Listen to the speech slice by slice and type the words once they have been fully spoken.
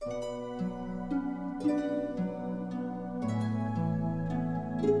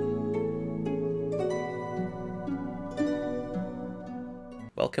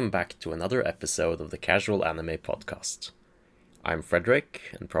welcome back to another episode of the Casual Anime Podcast. I'm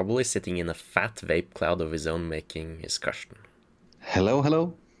Frederick, and probably sitting in a fat vape cloud of his own making is Karsten. Hello,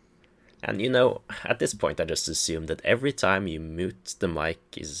 hello. And at this point I just assume that every time you mute the mic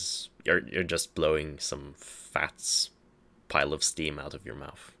you're just blowing some fat pile of steam out of your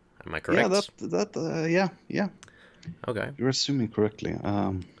mouth. Am I correct? Yeah. Okay. You're assuming correctly.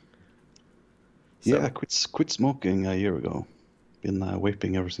 So- I quit smoking a year ago. Been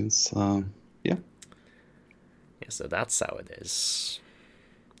vaping ever since. Yeah, so that's how it is.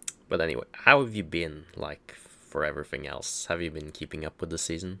 But anyway, how have you been, like, for everything else? Have you been keeping up with the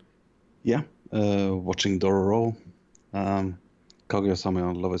season? Yeah. Watching Dororo,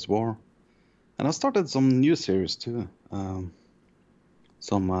 Kaguya-sama Love is War, and I started some new series too.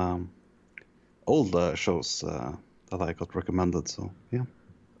 Some old shows that I got recommended. So yeah.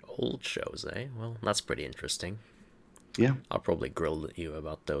 Old shows, eh? Well, that's pretty interesting. Yeah. I'll probably grill you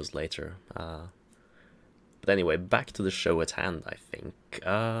about those later. But anyway, back to the show at hand, I think.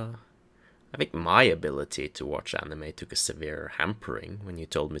 I think my ability to watch anime took a severe hampering when you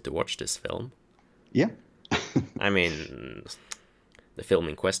told me to watch this film. Yeah. I mean, the film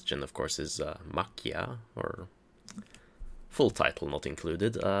in question, of course, is Maquia, or full title not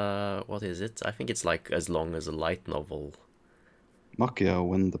included. What is it? I think it's like as long as a light novel. Maquia,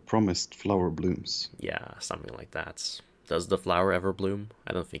 When the Promised Flower Blooms. Yeah, something like that. Does the flower ever bloom?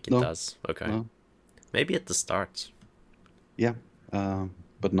 I don't think it No. does. Okay. No. Maybe at the start. Yeah.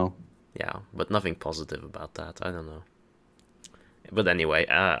 But no. Yeah, but nothing positive about that. I don't know. But anyway,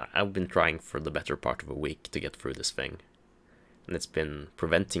 I've been trying for the better part of a week to get through this thing. And it's been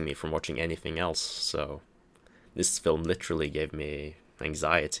preventing me from watching anything else, so this film literally gave me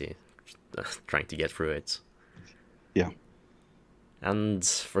anxiety trying to get through it. Yeah. And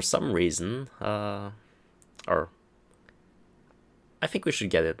for some reason, or I think we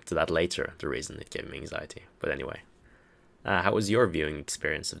should get into that later, the reason it gave me anxiety. But anyway, how was your viewing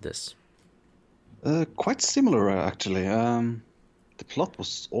experience of this? Quite similar, actually. The plot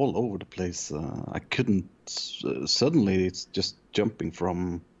was all over the place. I couldn't. Suddenly, it's just jumping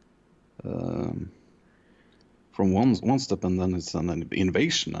from one step, and then it's an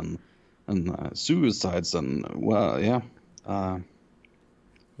invasion and suicides, and well, yeah.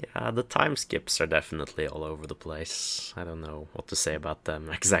 Yeah, the time skips are definitely all over the place. I don't know what to say about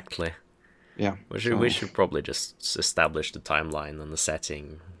them exactly. Yeah. We should probably just establish the timeline and the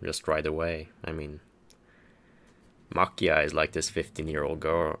setting just right away. I mean, Maquia is like this 15-year-old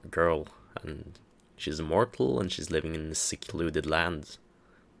girl, and she's immortal, and she's living in this secluded land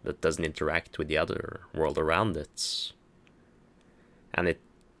that doesn't interact with the other world around it. And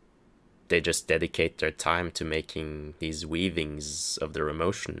they just dedicate their time to making these weavings of their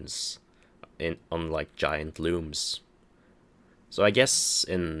emotions on like giant looms. So I guess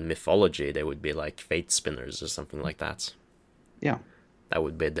in mythology they would be like fate spinners or something like that. Yeah. That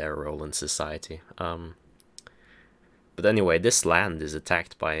would be their role in society. But anyway, this land is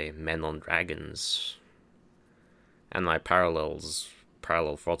attacked by men on dragons. And my parallel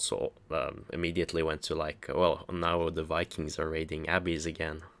thoughts immediately went to like, well, now the Vikings are raiding abbeys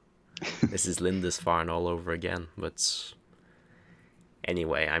again. This is Lindisfarne all over again. But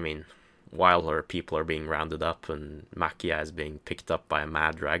anyway, I mean, while her people are being rounded up and Maquia is being picked up by a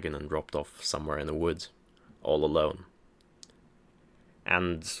mad dragon and dropped off somewhere in a wood, all alone.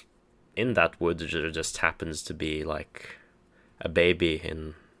 And in that wood there just happens to be like a baby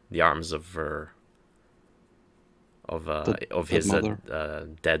in the arms of her his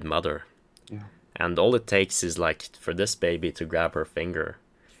dead mother. Yeah. And all it takes is like for this baby to grab her finger,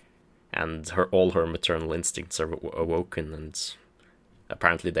 and all her maternal instincts are awoken, and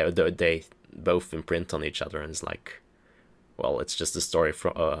apparently they both imprint on each other, and it's like, well, it's just a story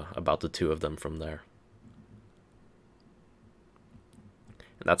about the two of them from there.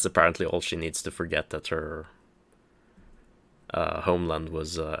 And that's apparently all she needs to forget that her homeland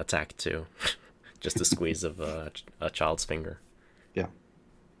was attacked too. Just a squeeze of a child's finger. Yeah.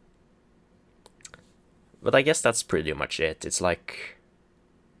 But I guess that's pretty much it. It's like,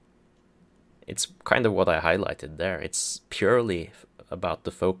 it's kind of what I highlighted there. It's purely about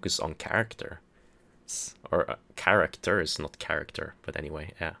the focus on character. Or characters, not character, but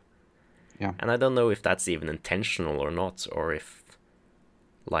anyway, yeah. Yeah. And I don't know if that's even intentional or not, or if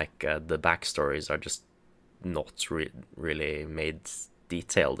like the backstories are just not really made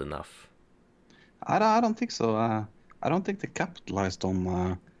detailed enough. I don't think so. I don't think they capitalized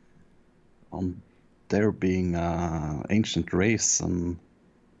on there being ancient race, and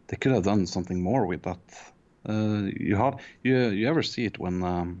they could have done something more with that. You ever see it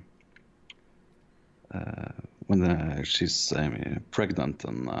when when she's pregnant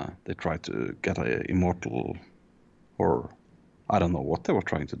and they try to get a immortal, or I don't know what they were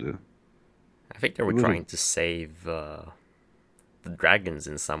trying to do. I think they were It would trying have to save the dragons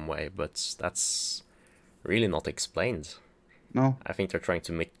in some way, but that's really not explained. no. I think they're trying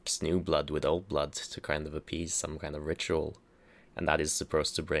to mix new blood with old blood to kind of appease some kind of ritual, and that is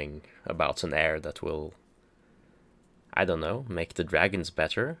supposed to bring about an heir that will, I don't know, make the dragons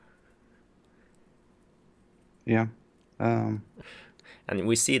better. Yeah. Um, And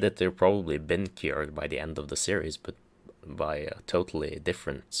we see that they've probably been cured by the end of the series, but by a totally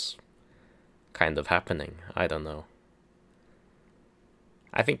different kind of happening. I don't know.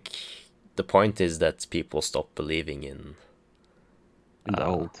 I think the point is that people stop believing in the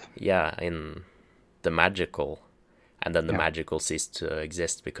old. yeah, in the magical, and then the Yeah. magical ceased to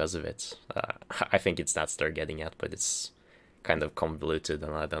exist because of it. I think it's that they're getting at, but it's kind of convoluted,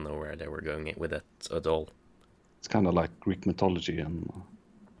 and I don't know where they were going with it at all. It's kind of like Greek mythology, and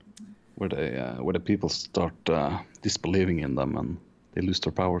where the people start disbelieving in them and they lose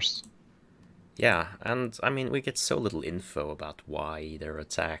their powers. Yeah, and I mean, we get so little info about why they're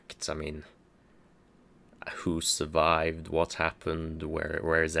attacked. I mean, who survived, what happened,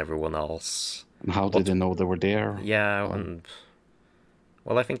 where is everyone else? And how What? did they know they were there? Yeah, and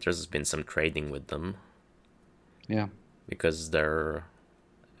well, I think there's been some trading with them Yeah. because their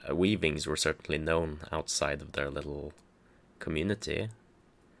weavings were certainly known outside of their little community.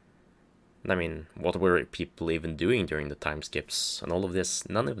 I mean, what were people even doing during the time skips and all of this?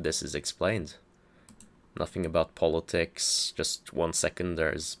 None of this is explained. Nothing about politics, just 1 second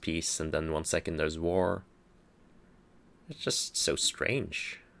there's peace and then 1 second there's war. It's just so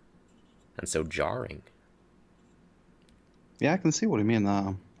strange and so jarring. Yeah, I can see what you mean.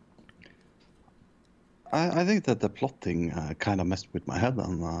 I think that the plotting kind of messed with my head,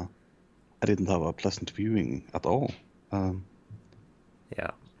 and I didn't have a pleasant viewing at all.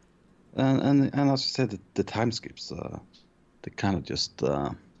 Yeah. And as you said, the time skips, they kind of just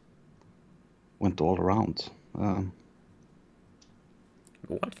went all around. One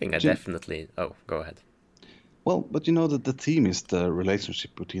thing I Jim- definitely... Oh, go ahead. Well, but you know that the theme is the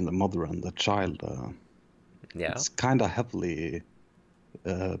relationship between the mother and the child. Yeah. It's kind of heavily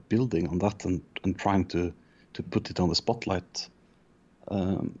building on that and trying to put it on the spotlight.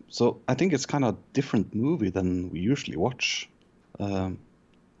 So I think it's kind of a different movie than we usually watch.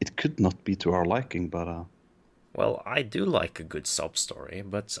 It could not be to our liking, but Well, I do like a good sob story,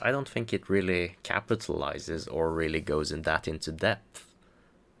 but I don't think it really capitalizes or really goes into depth.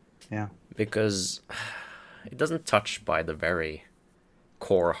 yeah, Because it doesn't touch by the very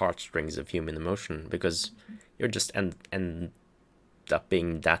core heartstrings of human emotion, because you're just end up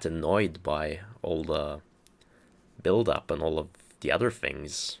being that annoyed by all the build up and all of the other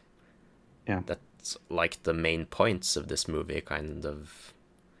things. yeah. That's like the main points of this movie, kind of.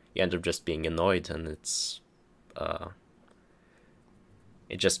 You end up just being annoyed, and it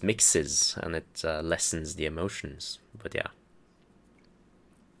just mixes and it lessens the emotions. But yeah.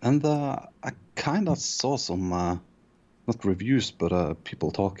 And I kind of saw some, not reviews, but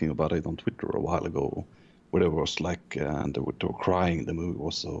people talking about it on Twitter a while ago, where it was like, they were crying. The movie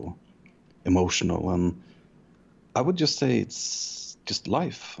was so emotional, and I would just say it's just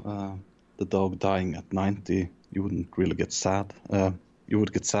life. The dog dying at 90, you wouldn't really get sad. You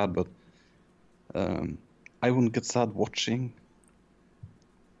would get sad, but I wouldn't get sad watching.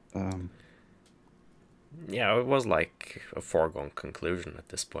 Yeah, it was like a foregone conclusion at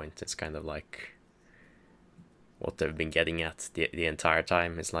this point. It's kind of like what they've been getting at the entire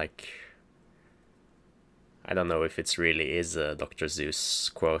time is like, I don't know if it's really is a Dr. Zeus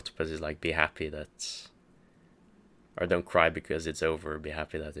quote, but it's like, be happy that, or don't cry because it's over, be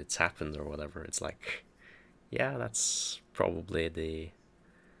happy that it's happened or whatever. It's like, yeah, that's probably the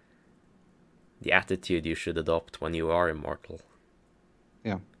attitude you should adopt when you are immortal.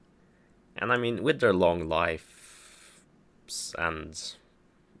 Yeah. And I mean, with their long life and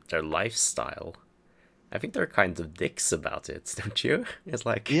their lifestyle, I think they're kind of dicks about it, don't you? It's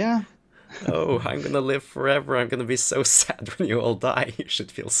like, Yeah. oh, I'm gonna live forever, I'm gonna be so sad when you all die, you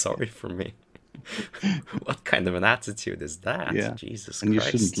should feel sorry for me. What kind of an attitude is that? Yeah. Jesus And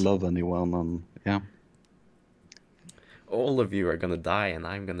Christ. you shouldn't love anyone, and yeah. All of you are gonna die and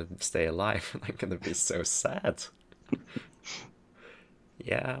I'm gonna stay alive and I'm gonna be so sad.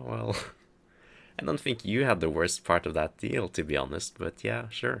 Yeah, well, I don't think you had the worst part of that deal, to be honest, but yeah,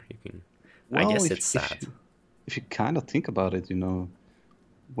 sure, you can. I Well, guess if, it's sad. if you kind of think about it,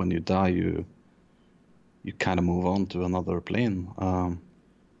 when you die, you kind of move on to another plane.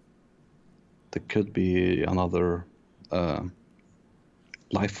 There could be another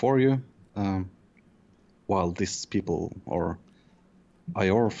life for you, while these people or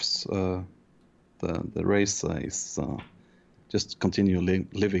Iorfs, the race is just continually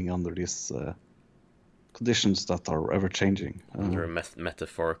living under these conditions that are ever changing. Under a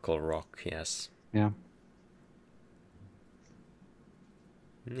metaphorical rock, yes. Yeah.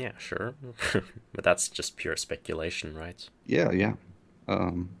 Yeah, sure. But that's just pure speculation, right? Yeah, yeah.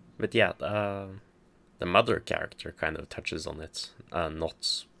 But yeah, the mother character kind of touches on it.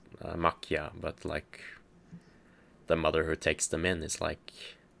 Not Maquia, but like the mother who takes them in is like,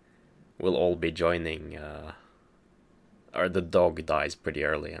 we'll all be joining, or the dog dies pretty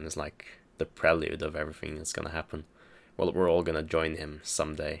early and is like the prelude of everything that's gonna happen. Well, we're all gonna join him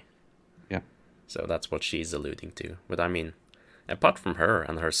someday. Yeah. So that's what she's alluding to. But I mean, apart from her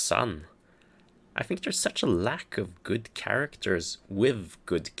and her son, I think there's such a lack of good characters with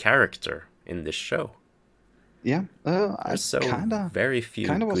good character in this show. Yeah, I There's so very few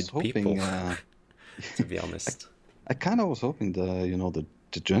was good people, hoping, to be honest. I kind of was hoping the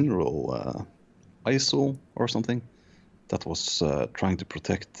general ISO or something that was trying to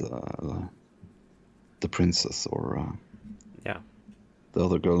protect the princess or Yeah, the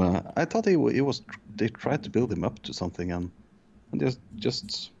other girl. I thought he was they tried to build him up to something and there's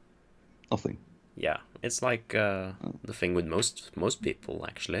just nothing. yeah. It's like the thing with most people,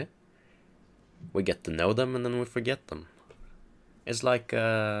 actually. We get to know them and then we forget them. It's like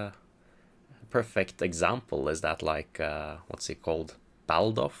a perfect example is that like what's he called,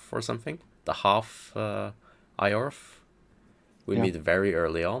 Baldoff or something, the half Iorf. We Yeah. meet very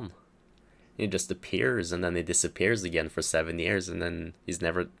early on. He just appears and then he disappears again for 7 years and then he's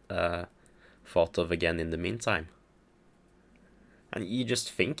never thought of again in the meantime. And you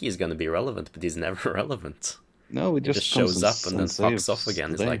just think he's gonna be relevant, but he's never relevant. No, He just shows up and then fucks off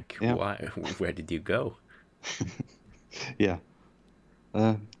again. It's like, yeah. why? Where did you go? Yeah.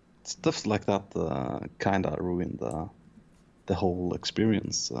 Stuff like that kind of ruined the whole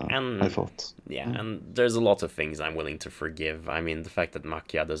experience, And I thought. yeah, and there's a lot of things I'm willing to forgive. I mean, the fact that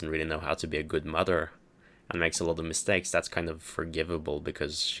Maquia doesn't really know how to be a good mother and makes a lot of mistakes, that's kind of forgivable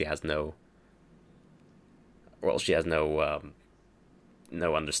because she has no, well, she has no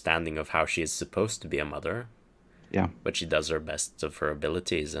understanding of how she is supposed to be a mother. Yeah. But she does her best of her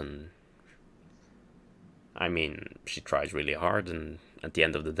abilities, and I mean, she tries really hard, and at the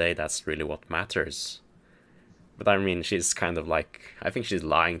end of the day, that's really what matters. But I mean, she's kind of like, I think she's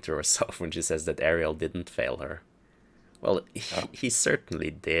lying to herself when she says that Ariel didn't fail her. Well, he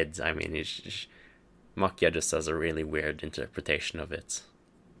certainly did. I mean, Maquia just has a really weird interpretation of it.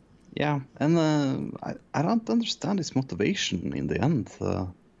 Yeah, and I don't understand his motivation in the end,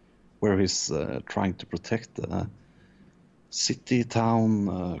 where he's trying to protect the city,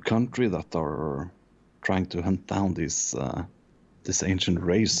 town, country that are trying to hunt down this ancient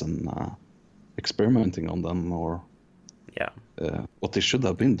race and experimenting on them, or Yeah. what they should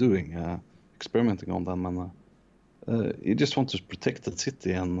have been doing, experimenting on them, and he just wants to protect the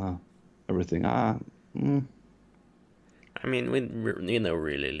city and everything. I mean, we know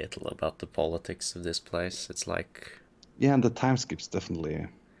really little about the politics of this place. It's like, Yeah, and the time skips definitely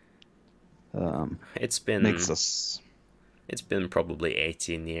it's been makes us. it's been probably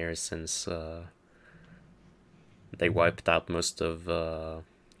 18 years since they wiped out most of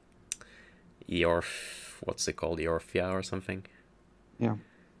what's it called, Eorfia or something. Yeah.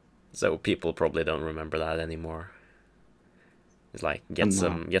 So people probably don't remember that anymore. It's like get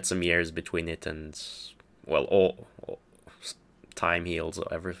some years between it, and well, all time heals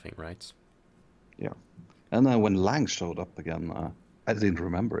everything, right? Yeah, and when Lang showed up again, I didn't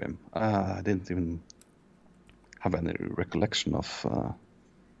remember him. I didn't even have any recollection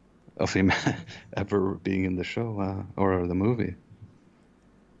of him ever being in the show or the movie.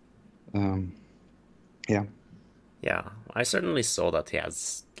 Yeah. Yeah, I certainly saw that he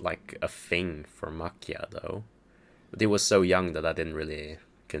has like a thing for Maquia though, but he was so young that I didn't really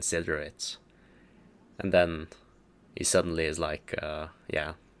consider it. And then he suddenly is like,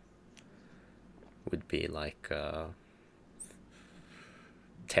 yeah, would be like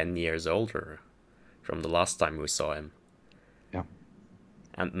 10 years older from the last time we saw him. Yeah.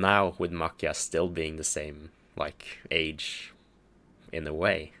 And now with Maquia still being the same like age in a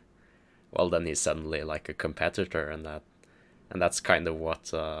way, well then he's suddenly like a competitor, and that's kind of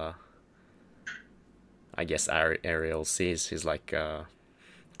what I guess Ariel sees. He's like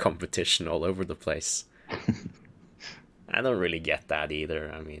competition all over the place. I don't really get that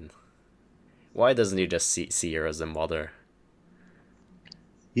either. I mean, why doesn't he just see her as a mother?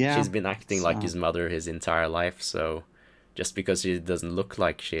 Yeah. She's been acting like his mother his entire life, so just because she doesn't look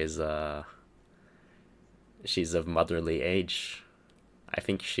like she's of motherly age, I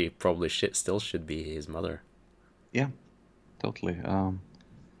think she probably still should be his mother. Yeah, totally.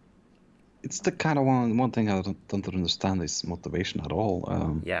 It's the kind of one thing I don't understand is motivation at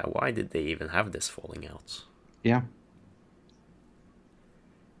all. Yeah, why did they even have this falling out? Yeah.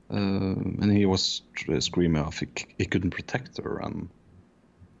 And he was screaming off he couldn't protect her, and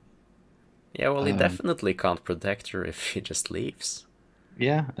Yeah, well, he um, definitely can't protect her if she just leaves.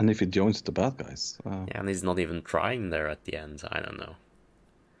 yeah, and if he joins the bad guys, Yeah, and he's not even trying there at the end. I don't know.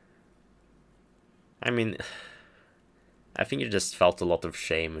 I mean, I think he just felt a lot of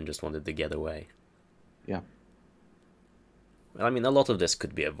shame and just wanted to get away. yeah, I mean, a lot of this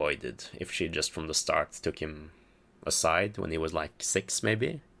could be avoided if she just from the start took him aside when he was like 6,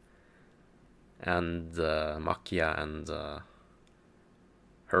 maybe. And Maquia and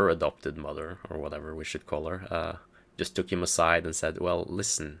her adopted mother, or whatever we should call her, just took him aside and said, well,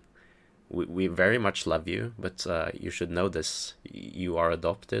 listen, we very much love you, but you should know this. You are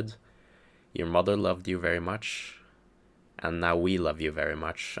adopted. Your mother loved you very much, and now we love you very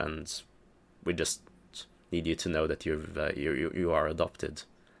much, and we just need you to know that you are adopted.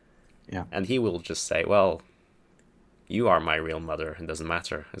 yeah, And he will just say, well, you are my real mother. It doesn't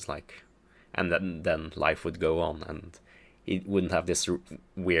matter. It's like, and then life would go on, and he wouldn't have this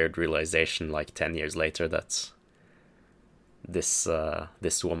weird realization like 10 years later that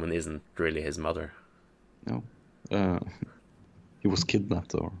this woman isn't really his mother. no, uh, he was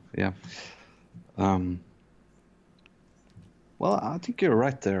kidnapped, or yeah. Um, well, I think you're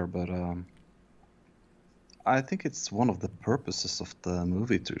right there, but I think it's one of the purposes of the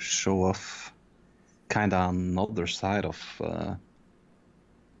movie to show off kind of another side of a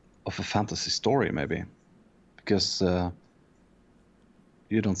fantasy story, maybe, because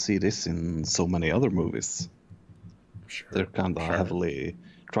you don't see this in so many other movies. They're Sure, kind of sure. heavily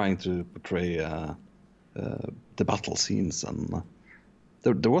trying to portray the battle scenes, and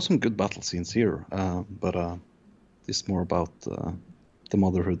there was some good battle scenes here, but it's more about the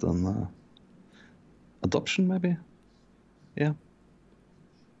motherhood and adoption, maybe. Yeah,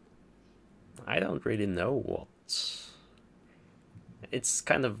 I don't really know what. It's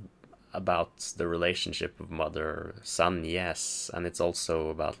kind of about the relationship of mother son, yes, and it's also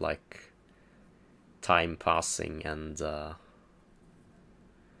about like time passing and the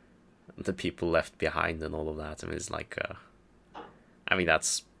people left behind and all of that. I mean, it's like, I mean,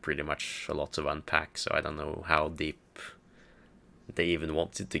 that's pretty much a lot to unpack. So I don't know how deep they even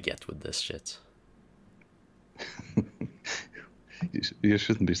wanted to get with this shit. you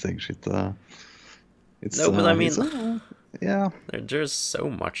shouldn't be saying shit. It's No, but I it's mean, yeah, there's so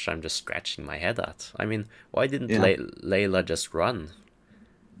much I'm just scratching my head at. I mean, why didn't yeah, Layla just run?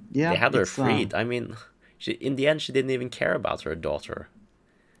 They yeah. had her It's freed. I mean, in the end, she didn't even care about her daughter.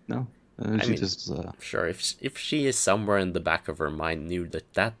 no, I she mean, just sure, if she is somewhere in the back of her mind knew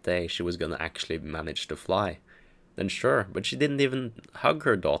that that day she was gonna actually manage to fly, then sure. But she didn't even hug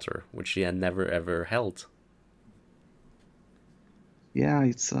her daughter, which she had never ever held. yeah,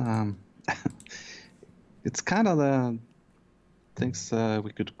 it's it's kind of the things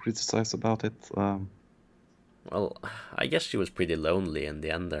we could criticize about it. Well, I guess she was pretty lonely in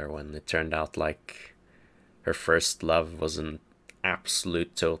the end there when it turned out like her first love was an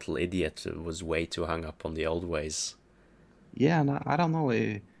absolute total idiot who was way too hung up on the old ways. Yeah, and I don't know.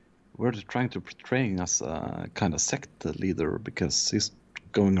 We're trying to portraying as a kind of sect leader because he's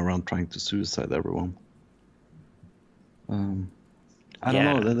going around trying to suicide everyone. Um, I don't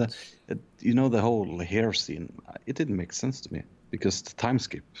know. Yeah, and You know, the whole hair scene. It didn't make sense to me because the time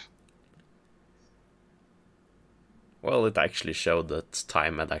skip. well, it actually showed that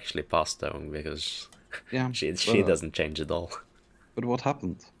time had actually passed on because Yeah, she doesn't change at all. but what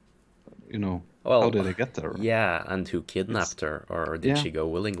happened? You know, how Well, did they get there? yeah, and who It's kidnapped her, or did yeah, she go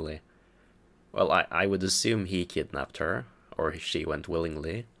willingly? Well, I would assume he kidnapped her, or she went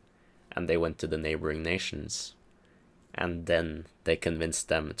willingly, and they went to the neighboring nations, and then they convinced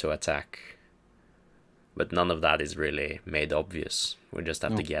them to attack. But none of that is really made obvious. We just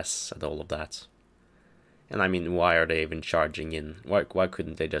have to no, guess at all of that. And I mean, why are they even charging in? Why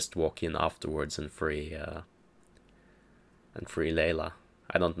couldn't they just walk in afterwards and free Layla?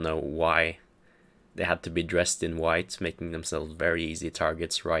 I don't know why they had to be dressed in white, making themselves very easy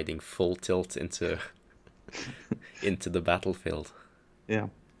targets, riding full tilt into the battlefield. yeah,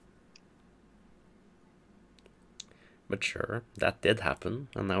 But sure, that did happen,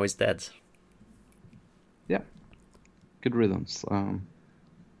 and now he's dead. yeah. Good riddance.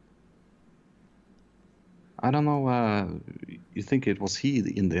 I don't know. You think it was he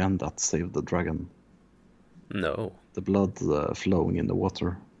in the end that saved the dragon? No, The blood flowing in the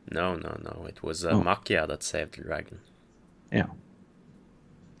water. no. It was Oh, Maquia that saved the dragon. yeah.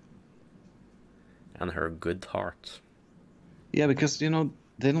 and her good heart. Yeah, because they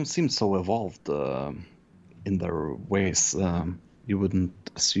don't seem so evolved in their ways. You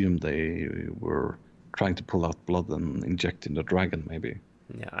wouldn't assume they were trying to pull out blood and inject in the dragon, maybe.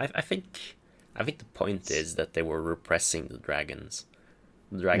 Yeah, I think the point is that they were repressing the dragons.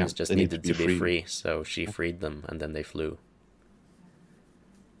 The Yeah, dragons just they need to needed be to be free. free, so she freed them, and then they flew.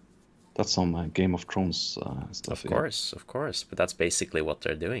 That's some Game of Thrones stuff. Of course, but that's basically what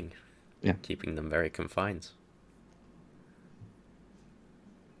they're doing, Yeah. keeping them very confined.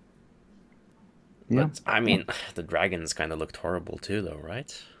 Yeah. But I mean, the dragons kind of looked horrible too, though,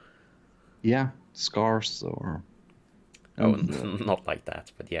 right? Yeah, scars or Oh, and not like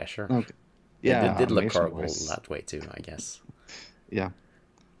that, but yeah, sure. okay. It Yeah, did look animation horrible wise. that way too, I guess. Yeah.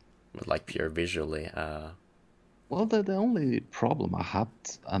 But like pure visually, Well, the only problem I had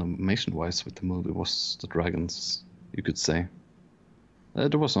animation wise with the movie was the dragons, you could say.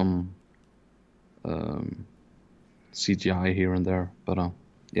 There was some CGI here and there, but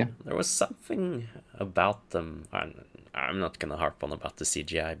yeah. there was something about them. I'm not gonna harp on about the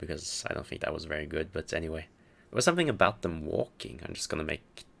CGI because I don't think that was very good. But anyway, there was something about them walking. I'm just gonna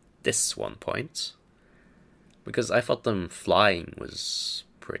make this one point because I thought them flying was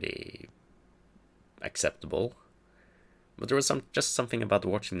pretty acceptable, but there was just something about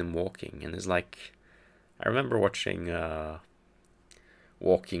watching them walking, and it's like I remember watching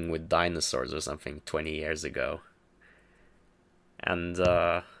Walking with Dinosaurs or something 20 years ago, and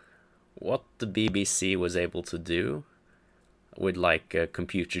what the BBC was able to do with like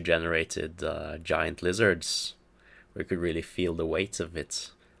computer generated giant lizards, we could really feel the weight of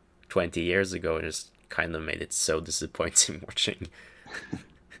it 20 years ago, and just kind of made it so disappointing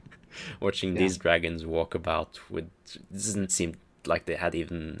watching Yeah. these dragons walk about with, it doesn't seem like they had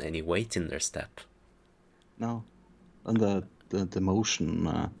even any weight in their step. No. And the motion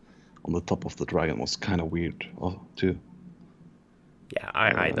on the top of the dragon was kind of weird too. Yeah,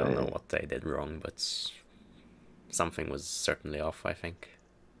 I don't know what they did wrong, but something was certainly off, I think.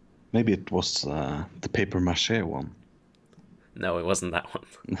 Maybe it was the paper mache one. No, it wasn't that one.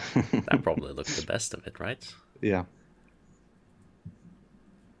 That probably looked the best of it, right? Yeah.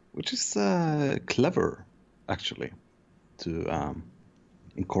 Which is clever, actually, to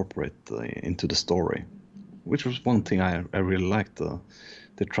incorporate into the story. Which was one thing I really liked.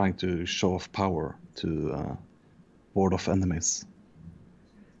 They're trying to show off power to ward off enemies.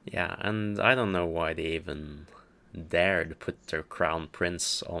 Yeah, and I don't know why they even dared put their crown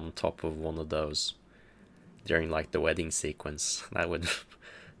prince on top of one of those during like the wedding sequence. I would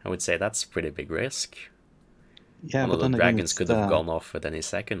say that's a pretty big risk. Yeah, One but of the then again, dragons could have gone off at any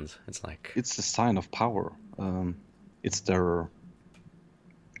second. It's like, it's the sign of power. It's their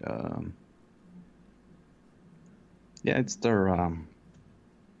it's their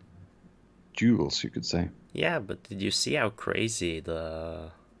jewels, you could say. yeah, but did you see how crazy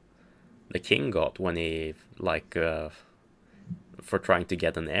the king got when he like for trying to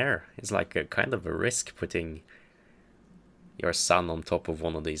get an heir? It's like a kind of a risk putting your son on top of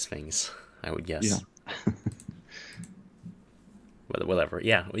one of these things, I would guess. Yeah. But whatever.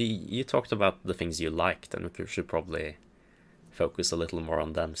 Yeah, you talked about the things you liked, and we should probably focus a little more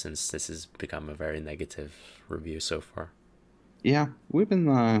on them since this has become a very negative review so far. Yeah, we've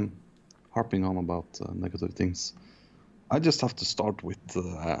been harping on about negative things. I just have to start with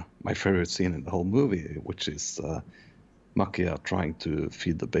my favorite scene in the whole movie, which is Maquia trying to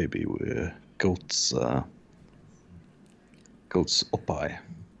feed the baby with goat's opeye.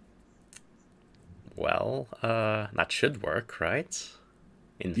 Well, that should work, right?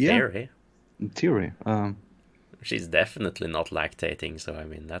 In Yeah. theory. In theory. She's definitely not lactating, so I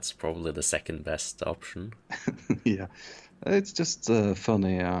mean, that's probably the second best option. Yeah, it's just a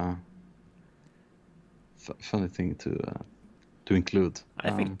funny thing to include. I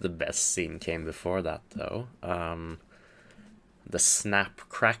think the best scene came before that, though. The snap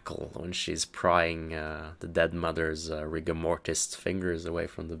crackle when she's prying the dead mother's rigor mortis fingers away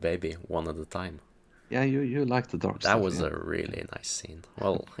from the baby one at a time. Yeah, you like the dark stuff. That was yeah. a really nice scene.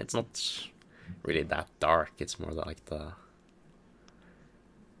 Well, it's not really that dark. It's more like the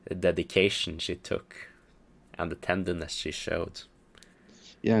dedication she took and the tenderness she showed.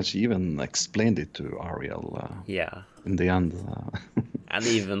 Yeah, and she even explained it to Ariel. Yeah. In the end. And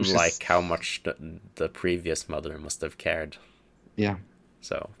even like how much the previous mother must have cared. Yeah.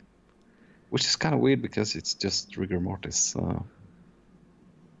 So. Which is kind of weird because it's just rigor mortis.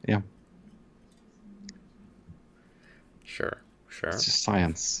 Yeah. Sure. It's just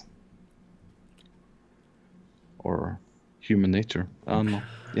science. Or human nature. I don't know.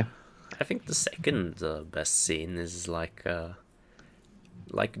 Yeah. I think the second best scene is like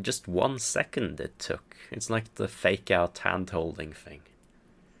like just 1 second it took. It's like the fake out hand holding thing.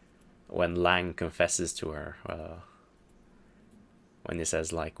 When Lang confesses to her, when he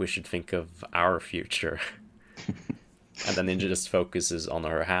says like we should think of our future, and then he just focuses on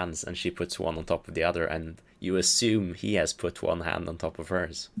her hands, and she puts one on top of the other, and you assume he has put one hand on top of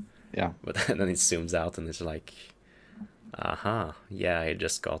hers. Yeah. But then it zooms out, and it's like, yeah, he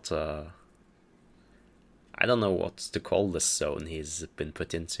just got I don't know what to call this zone he's been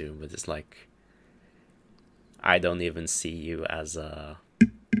put into, but it's like, I don't even see you as a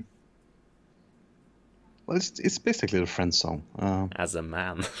Well, it's basically the friend zone.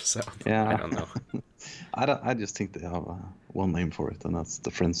 man, so Yeah. I don't know. I just think they have one name for it, and that's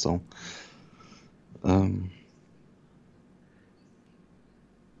the friend zone.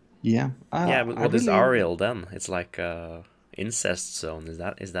 Yeah. Yeah, but I what is really, Ariel then? It's like incest zone. Is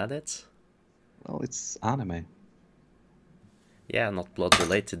that it? well, it's anime. Yeah, not blood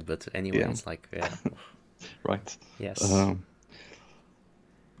related, but anyway, Yeah. it's like, yeah, Right. yes,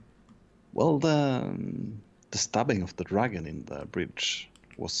 Well, the stabbing of the dragon in the bridge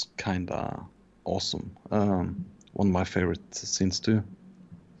was kinda awesome. One of my favorite scenes too,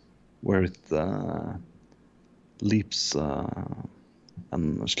 where it leaps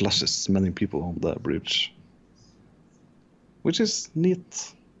and slashes many people on the bridge, which is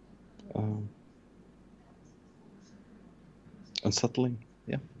neat, unsettling.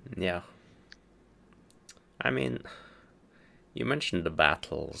 Yeah. yeah. I mean, you mentioned the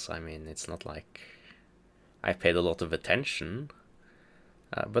battles. I mean, it's not like I paid a lot of attention,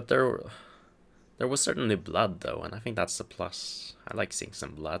 but there was certainly blood though, and I think that's a plus. I like seeing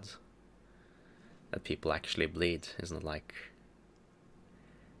some blood. That people actually bleed. It's not like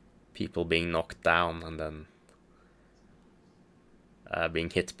people being knocked down and then being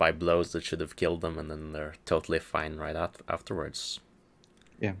hit by blows that should have killed them, and then they're totally fine right afterwards.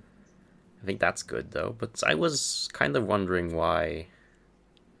 Yeah. I think that's good though, but I was kind of wondering why,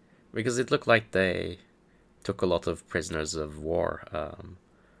 because it looked like they took a lot of prisoners of war,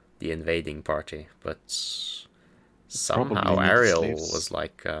 the invading party, but somehow Probably needed Ariel slaves. was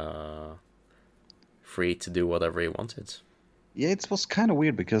like free to do whatever he wanted. Yeah, it was kind of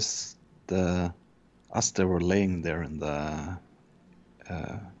weird because as they were laying there in the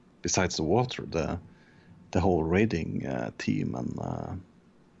besides the water, the whole raiding team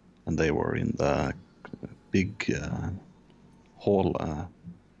and they were in the big hall,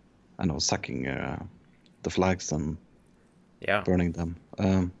 I know, sacking the flags and Yeah, burning them,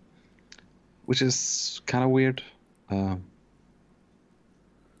 which is kind of weird.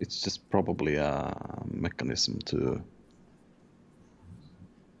 It's just probably a mechanism to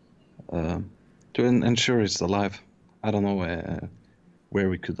ensure he's alive. I don't know where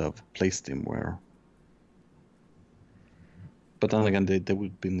we could have placed him where. But then again, they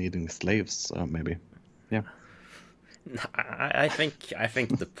would be needing slaves, maybe. Yeah. I think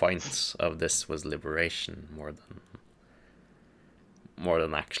the point of this was liberation more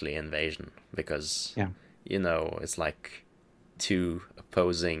than actually invasion, because Yeah. it's like two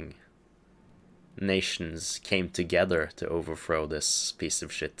opposing nations came together to overthrow this piece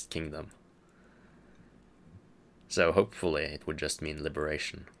of shit kingdom. So hopefully it would just mean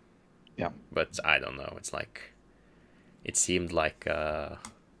liberation. Yeah. But I don't know. It's like, it seemed like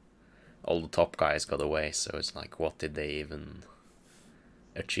all the top guys got away. So it's like, what did they even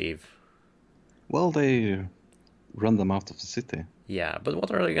achieve? Well, they run them out of the city. Yeah, but what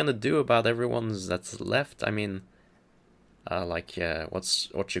are they gonna do about everyone's that's left? I mean, what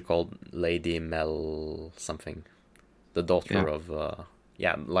you call Lady Mel something, the daughter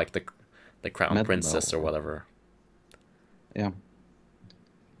Yeah. of like the crown Med princess Mel. or whatever. Yeah.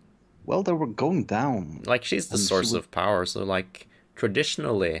 Well, they were going down. Like, she's the and she source would- of power. So like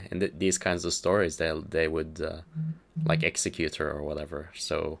traditionally in these kinds of stories, they would like execute her or whatever.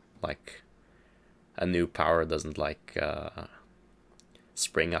 So like a new power doesn't like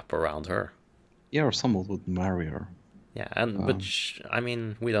spring up around her. Yeah, or someone would marry her. Yeah, and but I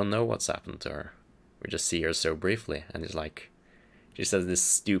mean, we don't know what's happened to her. We just see her so briefly, and it's like she says this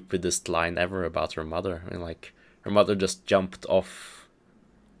stupidest line ever about her mother. I mean, like, her mother just jumped off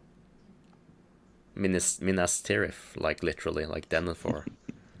Minas Tirith, like literally, like Denethor.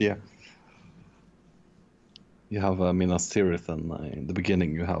 Yeah. You have Minas Tirith, and in the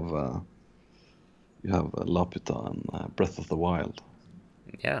beginning you have Laputa and Breath of the Wild.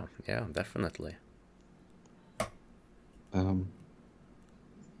 Yeah, definitely.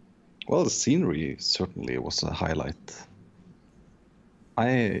 Well, the scenery certainly was a highlight. I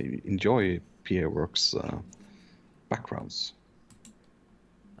enjoy PA Works' backgrounds.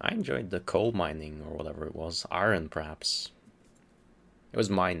 I enjoyed the coal mining or whatever it was, iron perhaps. It was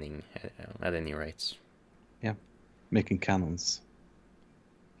mining, at any rate. Yeah, making cannons.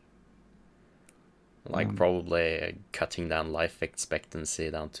 Like probably cutting down life expectancy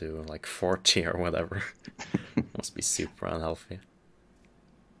down to like 40 or whatever. Must be super unhealthy.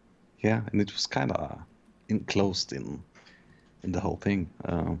 Yeah, and it was kind of enclosed in the whole thing.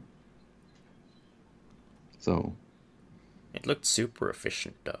 So It looked super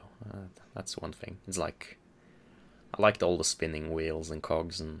efficient though. That's one thing. It's like I liked all the spinning wheels and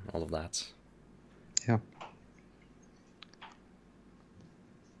cogs and all of that. yeah,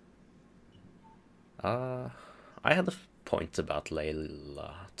 I had a point about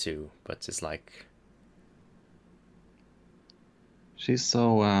Layla too, but it's like she's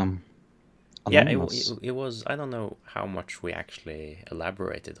so yeah, anonymous. it was. I don't know how much we actually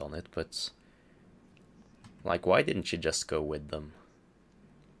elaborated on it, but like, why didn't she just go with them?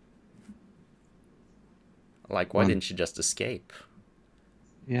 Like, why When didn't she just escape?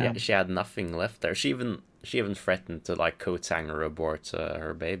 yeah, She had nothing left there. She even threatened to like co-tang her aboard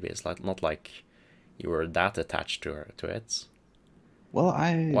her baby. It's like not like you were that attached to it. well,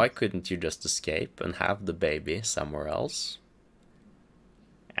 I Why couldn't you just escape and have the baby somewhere else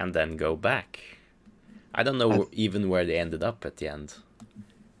and then go back? I don't I know even where they ended up at the end.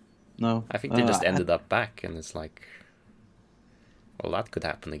 no, I think they just ended up back, and it's like, well, that could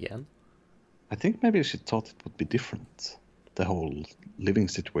happen again. I think maybe she thought it would be different, the whole living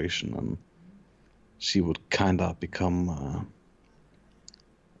situation, and she would kind of become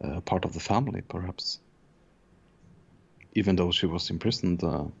part of the family, perhaps. Even though she was imprisoned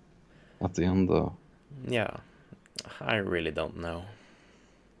at the end. Yeah, I really don't know.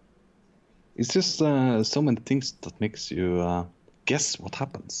 It's just so many things that makes you guess what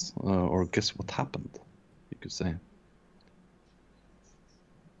happens, or guess what happened, you could say.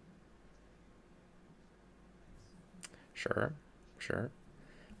 Sure, sure.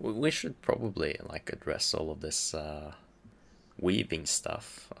 We should probably like address all of this weaving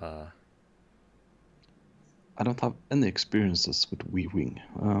stuff. I don't have any experiences with weaving.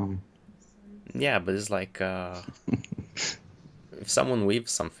 Yeah, but it's like if someone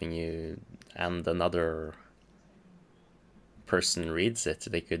weaves something you and another person reads it,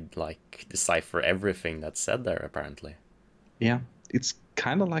 they could like decipher everything that's said there apparently. Yeah, it's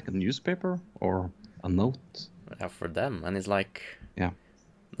kind of like a newspaper or a note. For them, and it's like Yeah,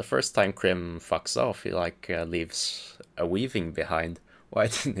 the first time Krim fucks off, he like leaves a weaving behind. Why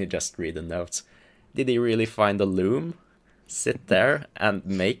didn't he just read the notes? Did he really find a loom, sit there and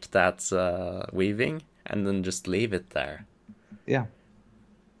make that weaving, and then just leave it there? yeah.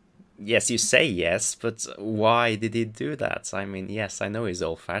 Yes, you say yes, but why did he do that? I mean, yes, I know he's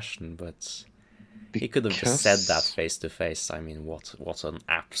old-fashioned, but he could have just said that Because, face to face. I mean, what an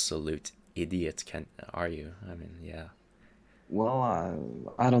absolute idiot are you? I mean, yeah. well,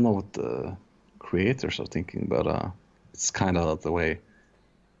 I don't know what the creators are thinking, but it's kind of the way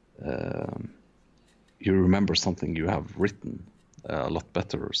um, you remember something you have written a lot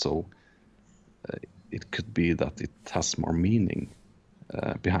better. So it could be that it has more meaning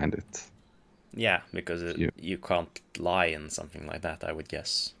behind it. Yeah, because If you, you can't lie in something like that, I would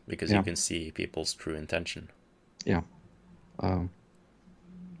guess, because you yeah, can see people's true intention. yeah. Um,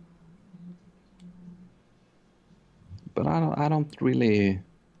 but I don't really.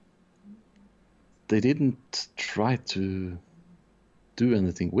 They didn't try to do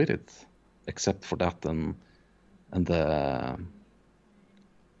anything with it, except for that and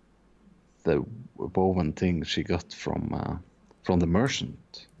the woven thing she got from the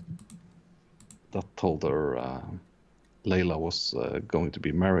merchant that told her Layla was going to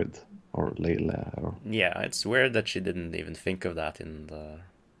be married, or Layla, or Yeah, it's weird that she didn't even think of that in the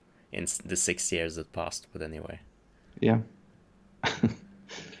 6 years that passed. But anyway, yeah,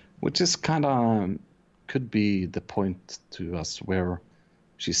 which is kind of could be the point to us where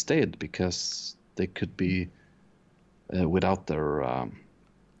she stayed, because they could be without their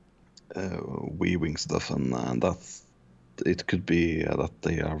weaving stuff, and that's it could be that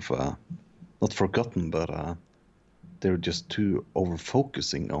they have not forgotten, but they're just too over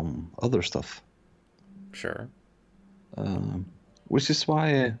focusing on other stuff, sure. um, which is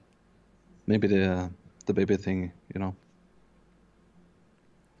why maybe the baby thing, you know.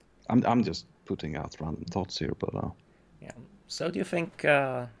 I'm just putting out random thoughts here, but Yeah. So do you think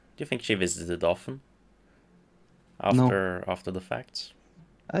she visited often no, after the facts?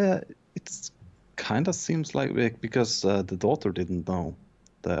 uh, it's kind of seems like because the daughter didn't know,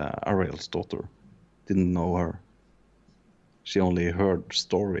 the Ariel's daughter didn't know her. She only heard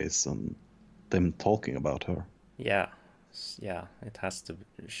stories and them talking about her. Yeah, yeah. It has to.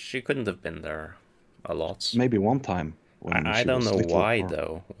 She couldn't have been there a lot. Maybe one time. when I she don't was know little. why, Or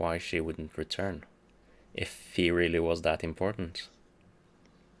though, why she wouldn't return. If he really was that important.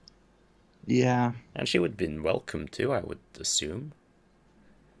 yeah, And she would have been welcome too, I would assume.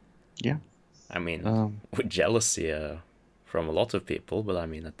 yeah. I mean, Um, with jealousy from a lot of people, but I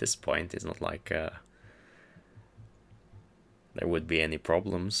mean, at this point, it's not like there would be any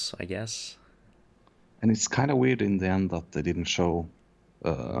problems, I guess. and it's kind of weird in the end that they didn't show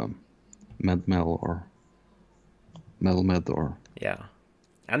uh, Mel or Med or Yeah.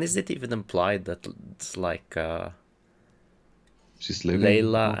 And is it even implied that it's like she's living.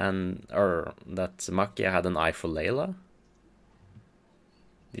 Layla Or and, or that Maquia had an eye for Layla?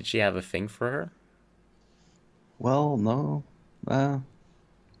 Did she have a thing for her? well, no, uh,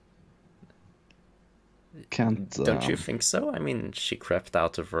 can't. Don't you think so? I mean, she crept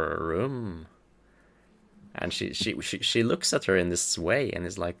out of her room, and she looks at her in this way, and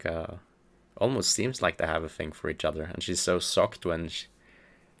is like, almost seems like they have a thing for each other, and she's so shocked when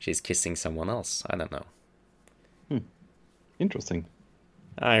she's kissing someone else. I don't know. Interesting.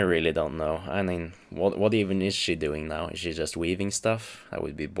 I really don't know. I mean, what even is she doing now? Is she just weaving stuff? That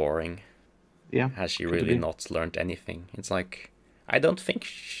would be boring. Yeah, Has she could really be. not learned anything? It's like, I don't think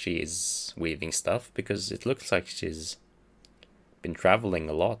she's weaving stuff because it looks like she's been traveling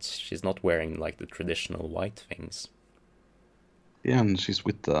a lot. She's not wearing like the traditional white things. Yeah, and she's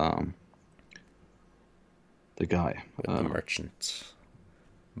with the guy. With the merchant.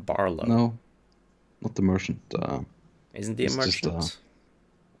 Barlow. No, not the merchant. Isn't he a He's just merchant?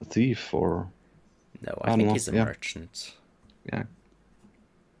 a thief, or No, I I don't think know. he's a Yeah, merchant. yeah.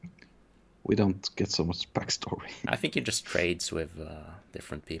 We don't get so much backstory. I think he just trades with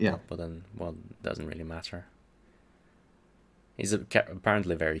different people, Yeah. but then, well, it doesn't really matter. He's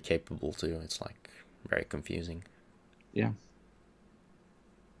apparently very capable too. It's like very confusing. Yeah,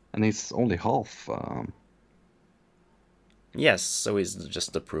 and he's only half. Yes, so he's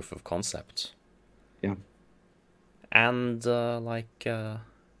just a proof of concept. Yeah, And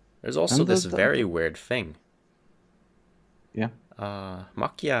there's also and this very weird thing. yeah,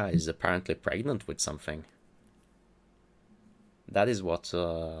 Maquia is apparently pregnant with something. That is what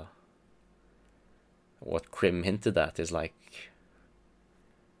Krim hinted at. Is like,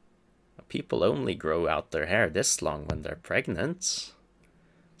 people only grow out their hair this long when they're pregnant.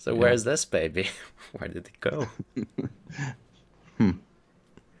 So Yeah. where's this baby? Where did it go?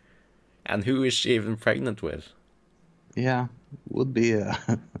 And who is she even pregnant with? yeah. Would be.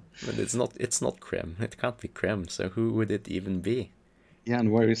 But it's not Krim. It can't be Krim. So who would it even be? Yeah,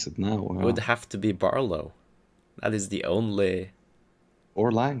 and where is it now? It would have to be Barlow. That is the only.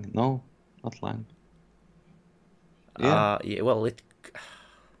 Or Lang? No, not Lang. Yeah. Yeah. Well, it.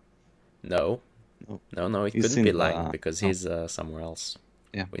 No. No. No. It He's couldn't be in Lang the- because no. he's somewhere else.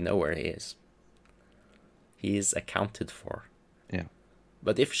 Yeah. We know where he is. He is accounted for. Yeah.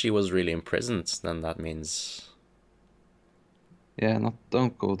 But if she was really imprisoned, then that means. Yeah. Not.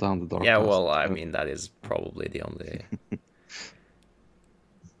 Don't go down the dark Yeah. path. Well, I mean that is probably the only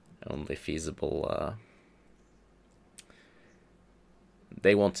feasible.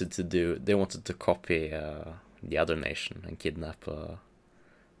 They wanted to copy the other nation and kidnap an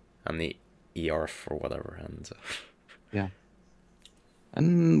Earth or whatever, and Yeah.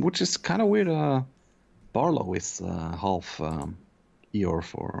 And which is kind of weird. Barlow is half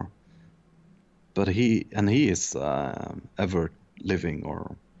Eorth, but he is ever living,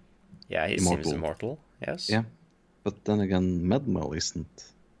 or yeah, he immortal. seems immortal. Yes. Yeah. But then again, Medmel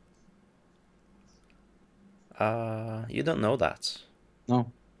isn't. You don't know that.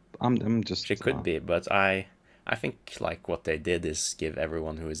 No, I'm just. She could be, but I think like what they did is give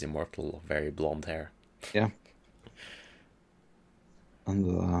everyone who is immortal very blonde hair. Yeah.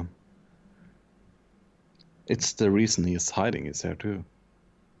 And it's the reason he's hiding his hair too.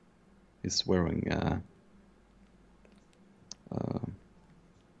 He's wearing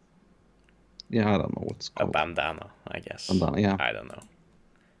yeah, I don't know what's A called. bandana, I guess. Bandana, yeah. I don't know.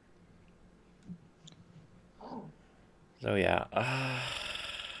 So yeah,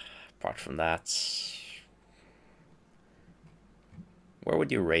 apart from that, where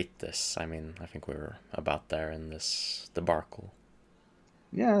would you rate this? I mean, I think we're about there in this debacle.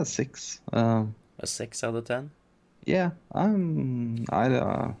 Yeah, 6. A 6 out of 10? Yeah,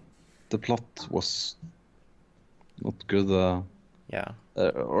 the plot was not good. Yeah.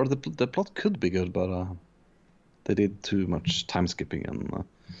 Or the plot could be good, but they did too much time skipping and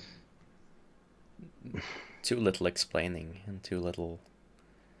Too little explaining and too little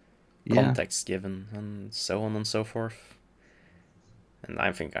yeah, context given and so on and so forth. And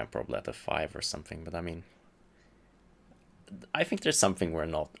I think I'm probably at a 5 or something, but I mean, I think there's something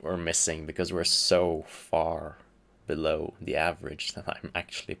we're missing because we're so far below the average, then I'm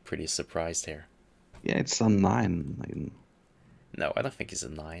actually pretty surprised here. Yeah, it's a 9 in No, I don't think it's a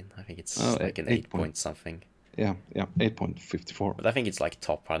 9. I think oh, it's like an 8 8 point. point something. Yeah, 8.54. But I think it's like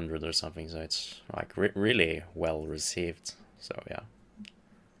top 100 or something, so it's like really well received. So yeah,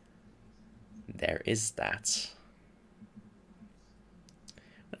 there is that.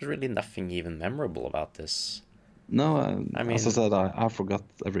 There's really nothing even memorable about this. No, I as I mean, said, I forgot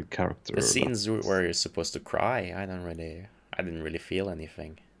every character. the scenes where you're supposed to cry, I didn't really feel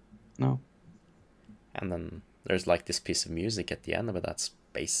anything. No. And then there's like this piece of music at the end, but that's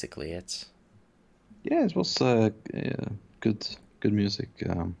basically it. Yeah, it was good music.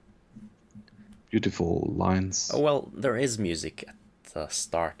 Beautiful lines. Oh well, there is music at the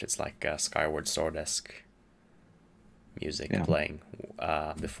start. It's like a Skyward Sword-esque music playing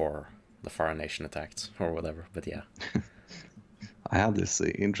before the Fire Nation attacked or whatever. But yeah. I had this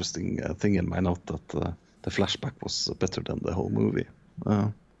interesting thing in my note that the flashback was better than the whole movie.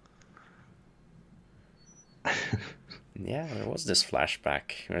 Yeah, there was this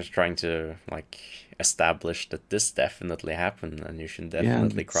flashback. I was trying to like establish that this definitely happened, and you should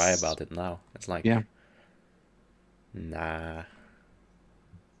definitely cry about it now. It's like, nah.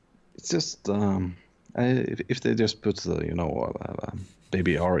 It's just if they just put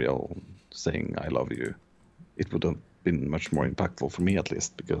baby Ariel saying "I love you," it would have been much more impactful for me, at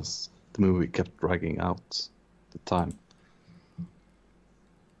least, because the movie kept dragging out the time.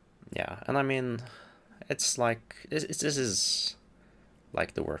 Yeah, and I mean, it's like this is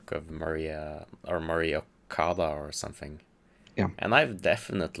like the work of Maria Okada or something. Yeah. And I've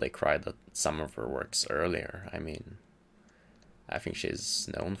definitely cried at some of her works earlier. I mean, I think she's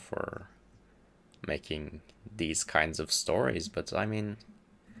known for making these kinds of stories, but I mean,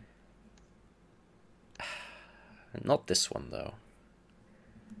 not this one though.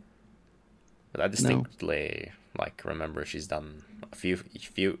 But I distinctly like remember she's done a few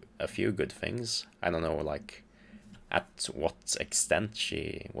good things. I don't know like at what extent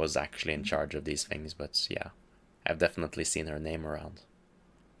she was actually in charge of these things, but yeah, I've definitely seen her name around.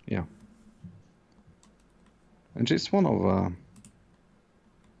 Yeah. And she's one of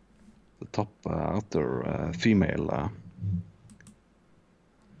the top other female.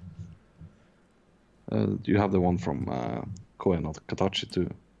 You have the one from Koen of Katachi too.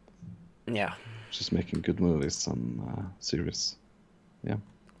 Yeah. She's making good movies and series. Yeah.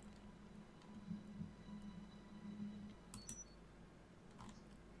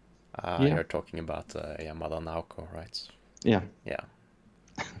 You're talking about Yamada Naoko, right? Yeah. Yeah.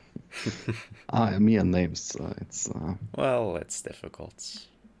 Me and names. It's well, it's difficult.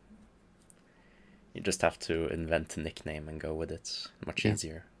 You just have to invent a nickname and go with it. Much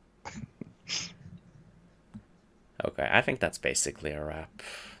easier. Okay, I think that's basically a wrap.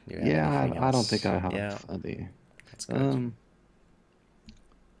 Do you have anything else? I don't think I have any. That's good.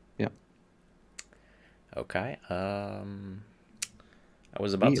 Yeah. Okay. I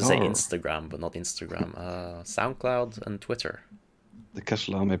was about to say Instagram, but not Instagram. SoundCloud and Twitter. The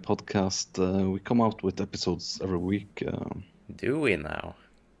Casual Anime Podcast. We come out with episodes every week. Do we now?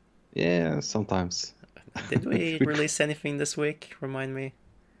 Yeah, sometimes. Did we release anything this week? Remind me.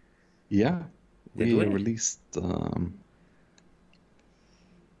 Yeah, we released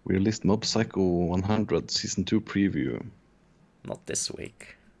Mob Psycho 100 Season 2 preview. Not this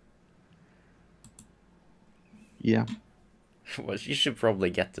week. Yeah. Well, you should probably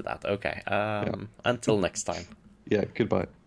get to that. Okay. Until next time. Yeah, goodbye.